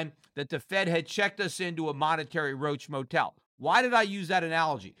time that the Fed had checked us into a monetary roach motel. Why did I use that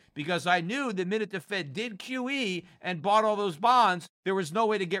analogy? Because I knew the minute the Fed did QE and bought all those bonds, there was no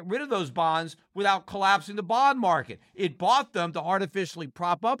way to get rid of those bonds without collapsing the bond market. It bought them to artificially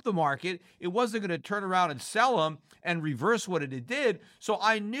prop up the market. It wasn't going to turn around and sell them and reverse what it did. So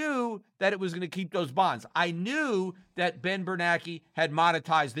I knew that it was going to keep those bonds. I knew that Ben Bernanke had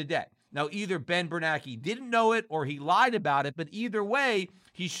monetized the debt. Now, either Ben Bernanke didn't know it or he lied about it, but either way,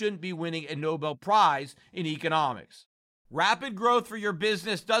 he shouldn't be winning a Nobel Prize in economics. Rapid growth for your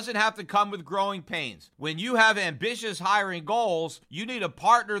business doesn't have to come with growing pains. When you have ambitious hiring goals, you need a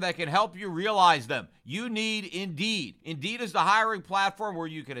partner that can help you realize them. You need Indeed. Indeed is the hiring platform where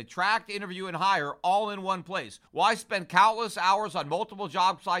you can attract, interview, and hire all in one place. Why spend countless hours on multiple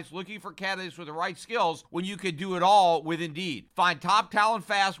job sites looking for candidates with the right skills when you can do it all with Indeed? Find top talent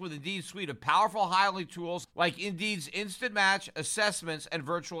fast with Indeed's suite of powerful hiring tools like Indeed's Instant Match, assessments, and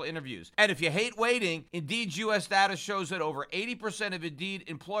virtual interviews. And if you hate waiting, Indeed's U.S. data shows that over 80% of Indeed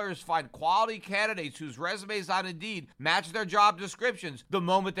employers find quality candidates whose resumes on Indeed match their job descriptions the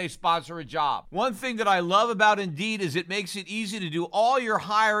moment they sponsor a job. One thing that I love about Indeed is it makes it easy to do all your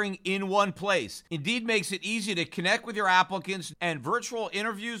hiring in one place. Indeed makes it easy to connect with your applicants, and virtual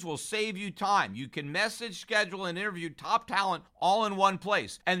interviews will save you time. You can message, schedule, and interview top talent all in one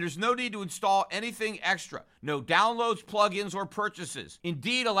place. And there's no need to install anything extra. No downloads, plugins, or purchases.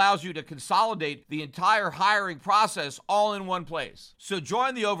 Indeed allows you to consolidate the entire hiring process all in one place. So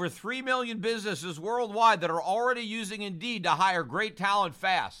join the over 3 million businesses worldwide that are already using Indeed to hire great talent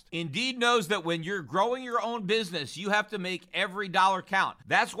fast. Indeed knows that when you're growing your own business, you have to make every dollar count.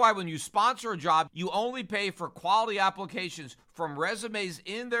 That's why when you sponsor a job, you only pay for quality applications from resumes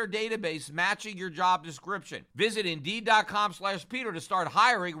in their database matching your job description. Visit Indeed.com/Peter to start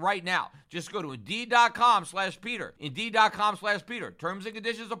hiring right now. Just go to Indeed.com/Peter. Indeed.com/Peter. Terms and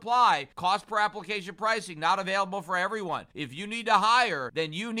conditions apply. Cost per application pricing not available for everyone. If you need to hire,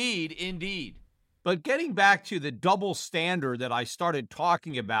 then you need Indeed. But getting back to the double standard that I started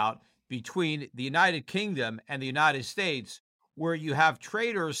talking about between the United Kingdom and the United States, where you have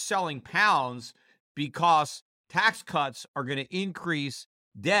traders selling pounds because tax cuts are going to increase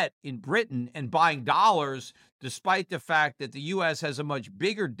debt in Britain and buying dollars, despite the fact that the U.S. has a much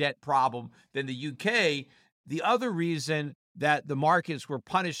bigger debt problem than the U.K. The other reason that the markets were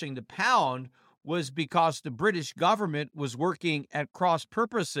punishing the pound was because the British government was working at cross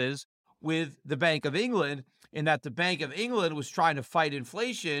purposes with the Bank of England, in that the Bank of England was trying to fight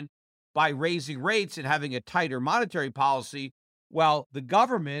inflation by raising rates and having a tighter monetary policy, while the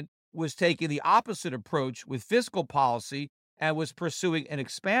government was taking the opposite approach with fiscal policy and was pursuing an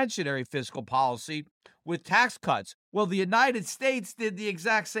expansionary fiscal policy with tax cuts. Well, the United States did the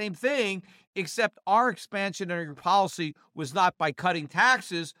exact same thing, except our expansionary policy was not by cutting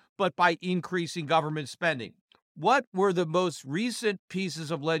taxes, but by increasing government spending. What were the most recent pieces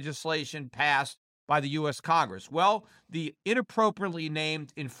of legislation passed by the U.S. Congress? Well, the inappropriately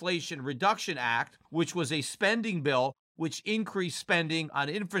named Inflation Reduction Act, which was a spending bill which increased spending on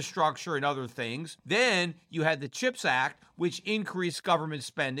infrastructure and other things. Then you had the CHIPS Act, which increased government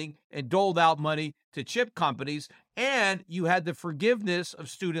spending and doled out money to chip companies. And you had the forgiveness of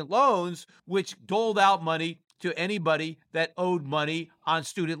student loans, which doled out money to anybody that owed money on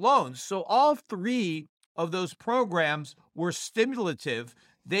student loans. So all three of those programs were stimulative.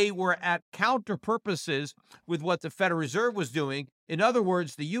 They were at counter purposes with what the Federal Reserve was doing. In other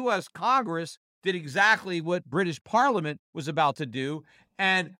words, the U.S. Congress did exactly what British Parliament was about to do,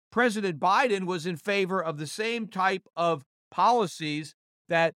 and President Biden was in favor of the same type of policies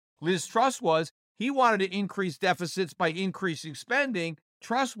that Liz Truss was. He wanted to increase deficits by increasing spending.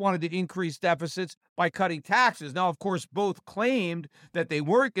 Truss wanted to increase deficits by cutting taxes. Now, of course, both claimed that they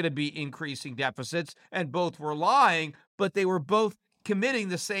weren't going to be increasing deficits, and both were lying, but they were both committing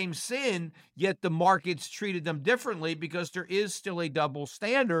the same sin, yet the markets treated them differently because there is still a double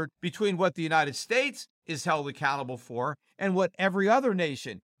standard between what the United States is held accountable for and what every other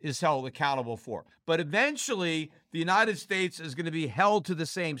nation is held accountable for. But eventually, the United States is going to be held to the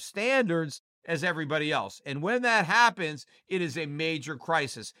same standards as everybody else. And when that happens, it is a major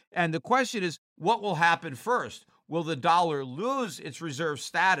crisis. And the question is, what will happen first? Will the dollar lose its reserve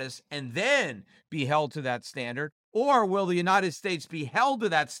status and then be held to that standard? Or will the United States be held to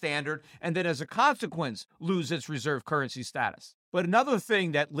that standard and then, as a consequence, lose its reserve currency status? But another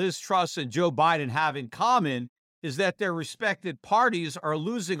thing that Liz Truss and Joe Biden have in common is that their respected parties are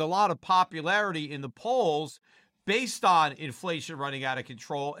losing a lot of popularity in the polls based on inflation running out of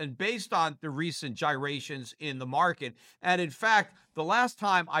control and based on the recent gyrations in the market. And in fact, the last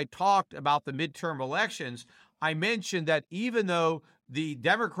time I talked about the midterm elections, I mentioned that even though the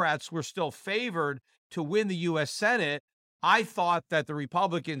Democrats were still favored to win the U.S. Senate, I thought that the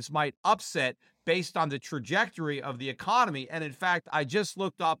Republicans might upset based on the trajectory of the economy. And in fact, I just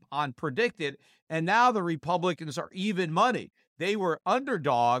looked up on Predicted, and now the Republicans are even money. They were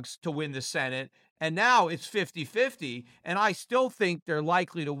underdogs to win the Senate, and now it's 50-50, and I still think they're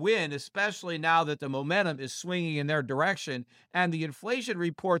likely to win, especially now that the momentum is swinging in their direction. And the inflation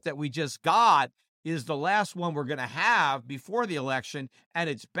report that we just got is the last one we're going to have before the election, and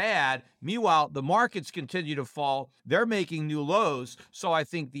it's bad. Meanwhile, the markets continue to fall. They're making new lows. So I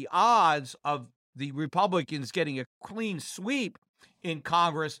think the odds of the Republicans getting a clean sweep in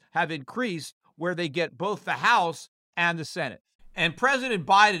Congress have increased, where they get both the House and the Senate. And President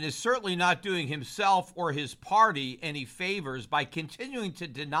Biden is certainly not doing himself or his party any favors by continuing to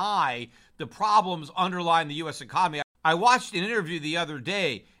deny the problems underlying the U.S. economy. I watched an interview the other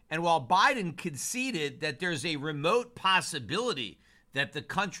day, and while Biden conceded that there's a remote possibility that the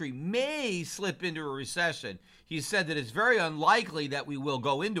country may slip into a recession, he said that it's very unlikely that we will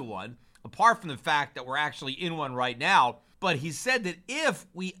go into one, apart from the fact that we're actually in one right now. But he said that if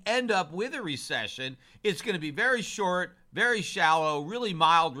we end up with a recession, it's going to be very short, very shallow, really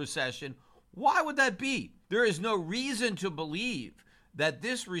mild recession. Why would that be? There is no reason to believe that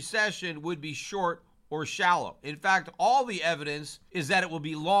this recession would be short or shallow. In fact, all the evidence is that it will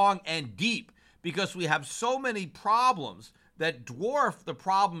be long and deep, because we have so many problems that dwarf the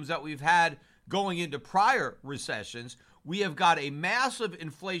problems that we've had going into prior recessions. We have got a massive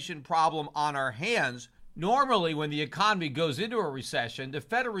inflation problem on our hands. Normally, when the economy goes into a recession, the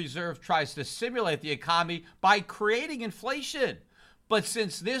Federal Reserve tries to simulate the economy by creating inflation. But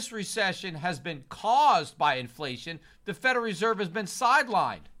since this recession has been caused by inflation, the Federal Reserve has been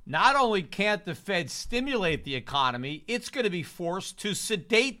sidelined. Not only can't the Fed stimulate the economy, it's going to be forced to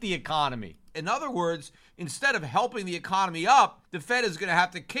sedate the economy. In other words, instead of helping the economy up, the Fed is going to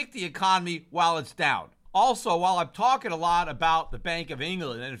have to kick the economy while it's down. Also, while I'm talking a lot about the Bank of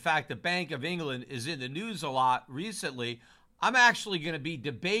England, and in fact, the Bank of England is in the news a lot recently, I'm actually going to be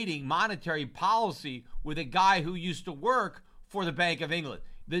debating monetary policy with a guy who used to work for the Bank of England.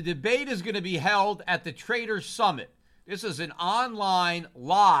 The debate is going to be held at the Traders Summit. This is an online,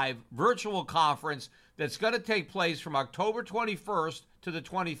 live, virtual conference that's going to take place from October 21st to the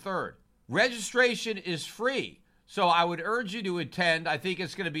 23rd. Registration is free, so I would urge you to attend. I think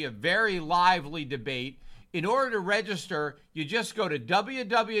it's going to be a very lively debate. In order to register, you just go to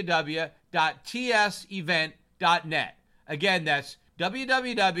www.tsevent.net. Again, that's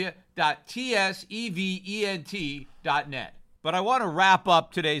www.tsevent.net. But I want to wrap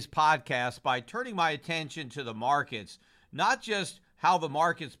up today's podcast by turning my attention to the markets, not just how the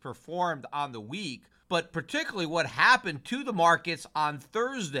markets performed on the week, but particularly what happened to the markets on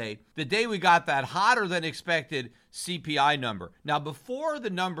Thursday, the day we got that hotter than expected CPI number. Now, before the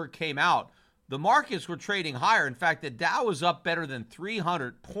number came out, the markets were trading higher. In fact, the Dow was up better than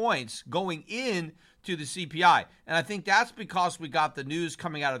 300 points going in to the CPI. And I think that's because we got the news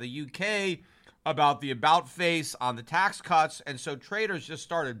coming out of the UK about the about face on the tax cuts. And so traders just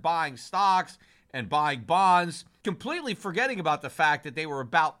started buying stocks and buying bonds, completely forgetting about the fact that they were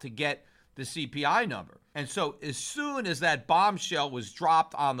about to get the CPI number. And so as soon as that bombshell was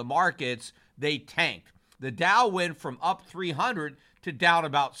dropped on the markets, they tanked. The Dow went from up 300 to down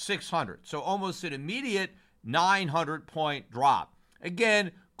about 600. So almost an immediate 900-point drop.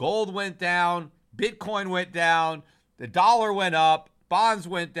 Again, gold went down, Bitcoin went down, the dollar went up, bonds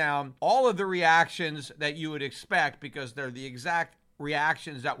went down, all of the reactions that you would expect, because they're the exact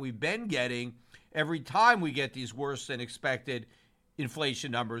reactions that we've been getting every time we get these worse than expected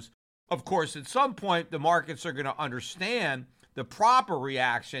inflation numbers. Of course, at some point, the markets are going to understand the proper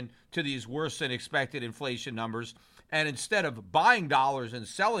reaction to these worse than expected inflation numbers. And instead of buying dollars and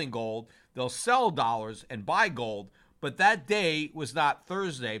selling gold, they'll sell dollars and buy gold. But that day was not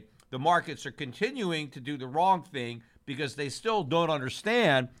Thursday. The markets are continuing to do the wrong thing because they still don't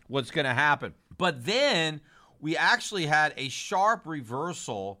understand what's going to happen. But then we actually had a sharp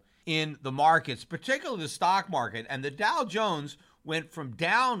reversal in the markets, particularly the stock market. And the Dow Jones went from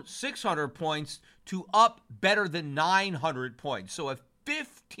down 600 points to up better than 900 points. So a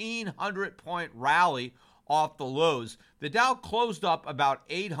 1,500-point rally off the lows. The Dow closed up about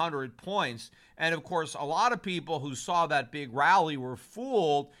 800 points. And of course, a lot of people who saw that big rally were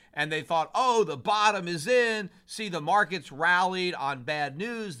fooled, and they thought, oh, the bottom is in. See, the markets rallied on bad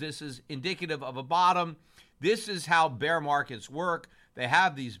news. This is indicative of a bottom. This is how bear markets work. They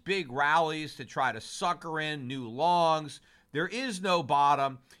have these big rallies to try to sucker in new longs. There is no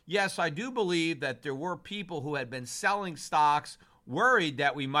bottom. Yes, I do believe that there were people who had been selling stocks worried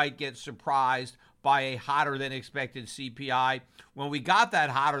that we might get surprised by a hotter than expected CPI. When we got that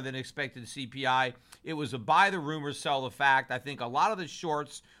hotter than expected CPI, it was a buy the rumor, sell the fact. I think a lot of the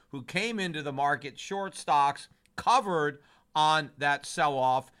shorts who came into the market, short stocks, covered on that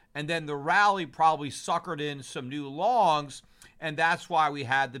sell-off, and then the rally probably suckered in some new longs, and that's why we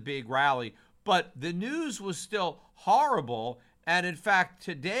had the big rally. But the news was still horrible, and in fact,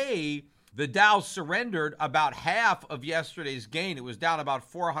 today, the Dow surrendered about half of yesterday's gain. It was down about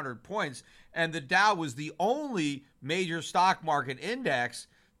 400 points, and the Dow was the only major stock market index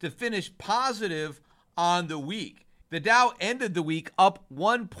to finish positive on the week. The Dow ended the week up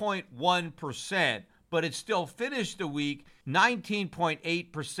 1.1%, but it still finished the week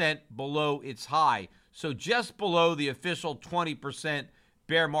 19.8% below its high, so just below the official 20%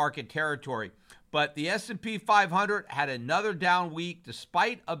 bear market territory. But the S&P 500 had another down week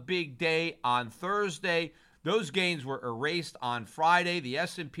despite a big day on Thursday. Those gains were erased on Friday. The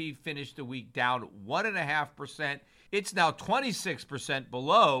S&P finished the week down 1.5%. It's now 26%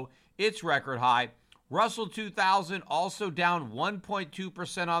 below its record high. Russell 2000 also down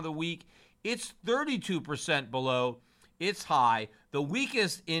 1.2% on the week. It's 32% below its high. The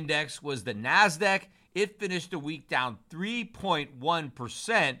weakest index was the NASDAQ. It finished the week down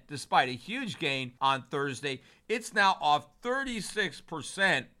 3.1% despite a huge gain on Thursday. It's now off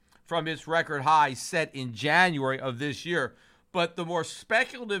 36% from its record high set in January of this year. But the more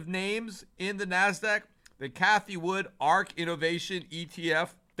speculative names in the NASDAQ, the Cathie Wood ARK Innovation ETF,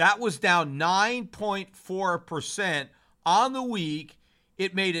 that was down 9.4% on the week.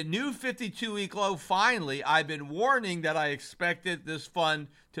 It made a new 52-week low finally. I've been warning that I expected this fund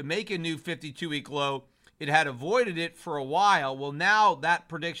to make a new 52-week low. It had avoided it for a while. Well, now that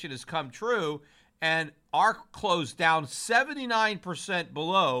prediction has come true, and ARK closed down 79%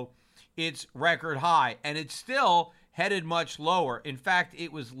 below its record high, and it's still headed much lower. In fact,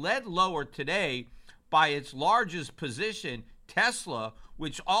 it was led lower today by its largest position, Tesla,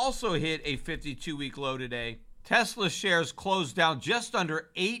 which also hit a 52-week low today. Tesla shares closed down just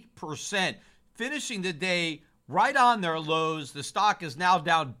under 8%, finishing the day right on their lows. The stock is now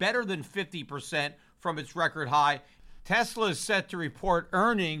down better than 50% from its record high. Tesla is set to report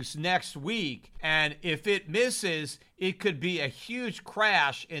earnings next week, and if it misses, it could be a huge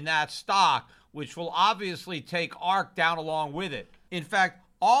crash in that stock, which will obviously take ARK down along with it. In fact,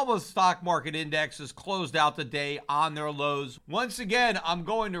 all the stock market indexes closed out the day on their lows. Once again, I'm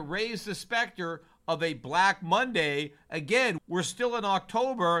going to raise the specter of a Black Monday. Again, we're still in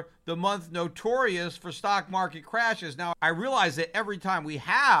October, the month notorious for stock market crashes. Now, I realize that every time we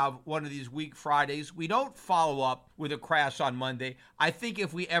have one of these weak Fridays, we don't follow up with a crash on Monday. I think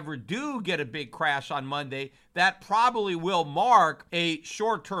if we ever do get a big crash on Monday, that probably will mark a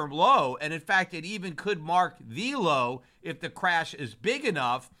short-term low. And in fact, it even could mark the low if the crash is big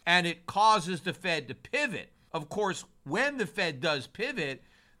enough and it causes the Fed to pivot. Of course, when the Fed does pivot,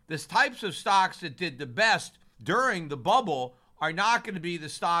 the types of stocks that did the best during the bubble are not going to be the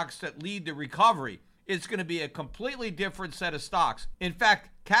stocks that lead the recovery. It's going to be a completely different set of stocks. In fact,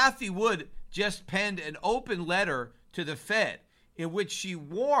 Cathie Wood just penned an open letter to the Fed in which she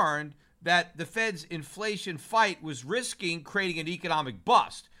warned that the Fed's inflation fight was risking creating an economic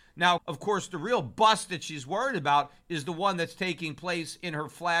bust. Now, of course, the real bust that she's worried about is the one that's taking place in her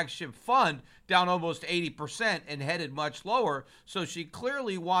flagship fund, down almost 80% and headed much lower. So she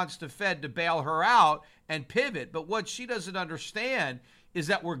clearly wants the Fed to bail her out and pivot. But what she doesn't understand is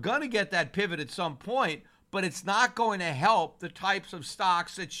that we're going to get that pivot at some point, but it's not going to help the types of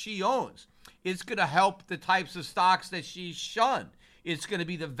stocks that she owns. It's going to help the types of stocks that she's shunned. It's going to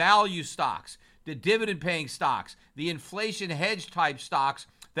be the value stocks, the dividend-paying stocks, the inflation hedge type stocks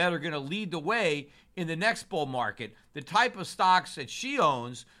that are going to lead the way in the next bull market. The type of stocks that she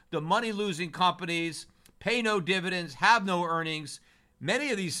owns, the money-losing companies, pay no dividends, have no earnings. Many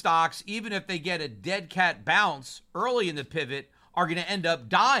of these stocks, even if they get a dead cat bounce early in the pivot, are going to end up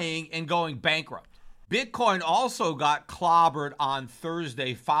dying and going bankrupt. Bitcoin also got clobbered on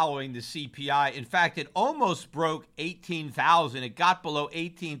Thursday following the CPI. In fact, it almost broke 18,000. It got below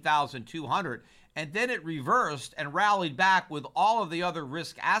 18,200. And then it reversed and rallied back with all of the other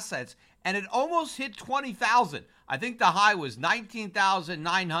risk assets, and it almost hit 20,000. I think the high was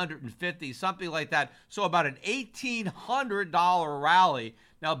 19,950, something like that. So about an $1,800 rally.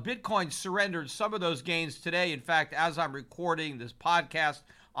 Now, Bitcoin surrendered some of those gains today. In fact, as I'm recording this podcast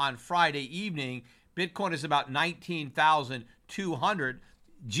on Friday evening, Bitcoin is about 19,200.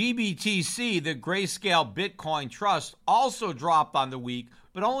 GBTC, the Grayscale Bitcoin Trust, also dropped on the week,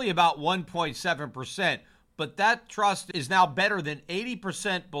 but only about 1.7%. But that trust is now better than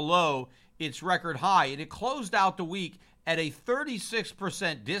 80% below its record high, and it closed out the week at a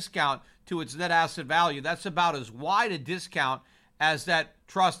 36% discount to its net asset value. That's about as wide a discount as that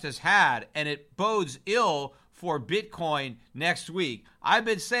trust has had, and it bodes ill for Bitcoin next week. I've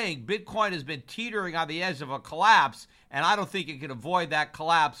been saying Bitcoin has been teetering on the edge of a collapse, and I don't think it can avoid that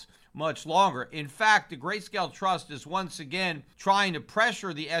collapse much longer. In fact, the Grayscale Trust is once again trying to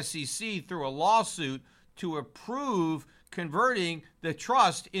pressure the SEC through a lawsuit to approve converting the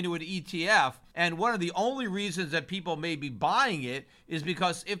trust into an ETF. And one of the only reasons that people may be buying it is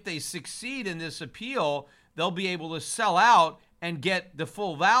because if they succeed in this appeal, they'll be able to sell out and get the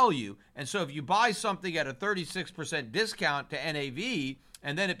full value. And so if you buy something at a 36% discount to NAV,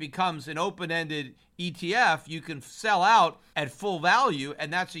 and then it becomes an open-ended ETF, you can sell out at full value,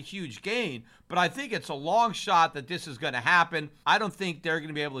 and that's a huge gain. But I think it's a long shot that this is going to happen. I don't think they're going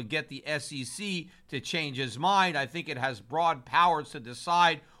to be able to get the SEC to change his mind. I think it has broad powers to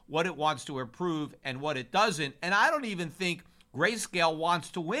decide what it wants to approve and what it doesn't. And I don't even think Grayscale wants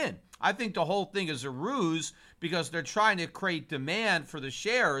to win. I think the whole thing is a ruse because they're trying to create demand for the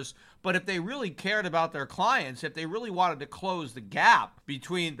shares. But if they really cared about their clients, if they really wanted to close the gap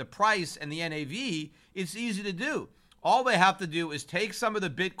between the price and the NAV, it's easy to do. All they have to do is take some of the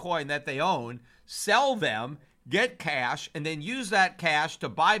Bitcoin that they own, sell them, get cash, and then use that cash to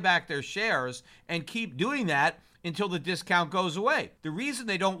buy back their shares and keep doing that until the discount goes away. The reason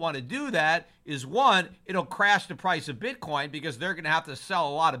they don't want to do that is, one, it'll crash the price of Bitcoin because they're going to have to sell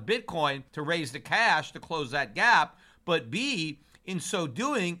a lot of Bitcoin to raise the cash to close that gap. But B, in so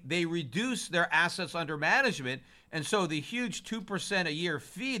doing, they reduce their assets under management. And so the huge 2% a year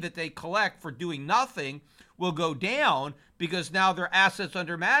fee that they collect for doing nothing will go down because now their assets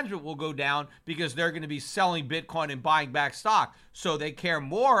under management will go down because they're going to be selling Bitcoin and buying back stock. So they care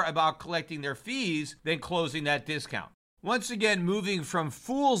more about collecting their fees than closing that discount. Once again, moving from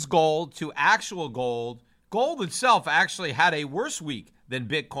fool's gold to actual gold, gold itself actually had a worse week than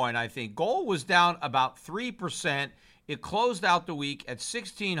Bitcoin, I think. Gold was down about 3%. It closed out the week at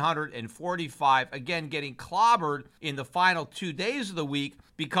 1,645, again getting clobbered in the final 2 days of the week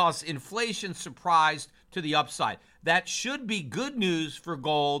because inflation surprised to the upside. That should be good news for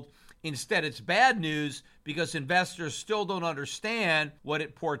gold. Instead, it's bad news because investors still don't understand what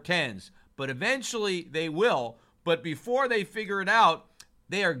it portends. But eventually they will. But before they figure it out,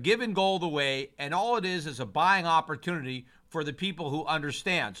 they are giving gold away, and all it is a buying opportunity for the people who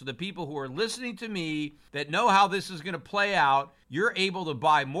understand. So the people who are listening to me that know how this is going to play out, you're able to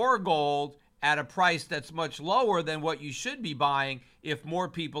buy more gold at a price that's much lower than what you should be buying if more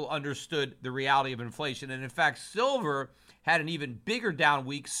people understood the reality of inflation. And in fact, silver had an even bigger down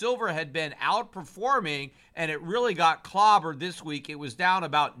week. Silver had been outperforming, and it really got clobbered this week. It was down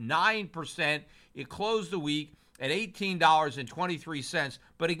about 9%. It closed the week at $18.23.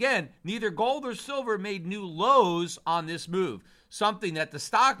 But again, neither gold or silver made new lows on this move, something that the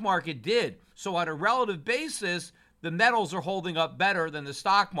stock market did. So on a relative basis, the metals are holding up better than the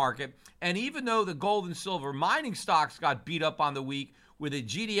stock market. And even though the gold and silver mining stocks got beat up on the week, with the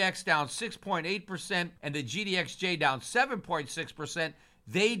GDX down 6.8% and the GDXJ down 7.6%,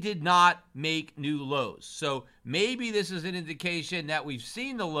 they did not make new lows. So maybe this is an indication that we've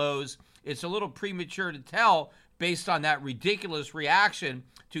seen the lows. It's a little premature to tell based on that ridiculous reaction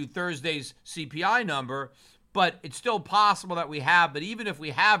to Thursday's CPI number, but it's still possible that we have. But even if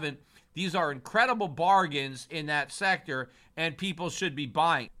we haven't, these are incredible bargains in that sector, and people should be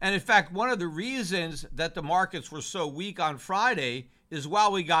buying. And in fact, one of the reasons that the markets were so weak on Friday is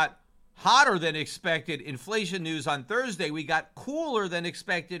while we got hotter than expected inflation news on Thursday, we got cooler than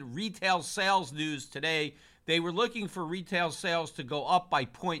expected retail sales news today. They were looking for retail sales to go up by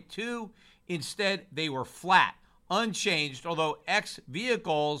 0.2. Instead, they were flat, unchanged, although X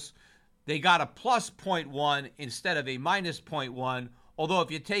vehicles, they got a plus 0.1 instead of a minus 0.1. Although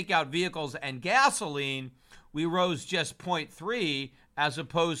if you take out vehicles and gasoline, we rose just 0.3 as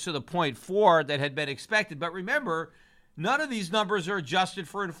opposed to the 0.4 that had been expected. But remember, none of these numbers are adjusted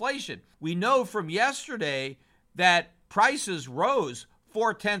for inflation. We know from yesterday that prices rose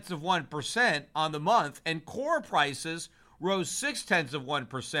 0.4% on the month, and core prices rose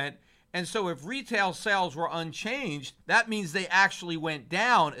 0.6%. And so if retail sales were unchanged, that means they actually went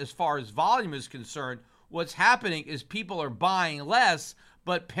down as far as volume is concerned. What's happening is people are buying less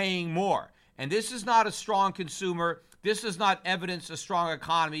but paying more. And this is not a strong consumer. This does not evidence a strong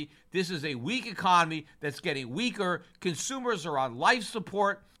economy. This is a weak economy that's getting weaker. Consumers are on life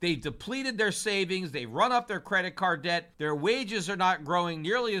support. They've depleted their savings. They've run up their credit card debt. Their wages are not growing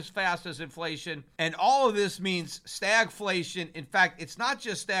nearly as fast as inflation. And all of this means stagflation. In fact, it's not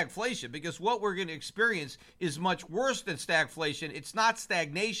just stagflation, because what we're going to experience is much worse than stagflation. It's not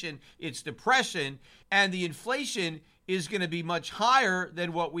stagnation, it's depression. And the inflation is going to be much higher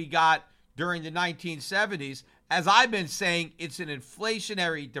than what we got during the 1970s. As I've been saying, it's an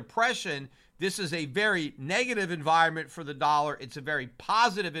inflationary depression. This is a very negative environment for the dollar. It's a very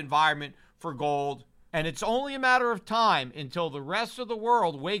positive environment for gold. And it's only a matter of time until the rest of the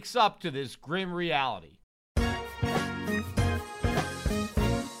world wakes up to this grim reality.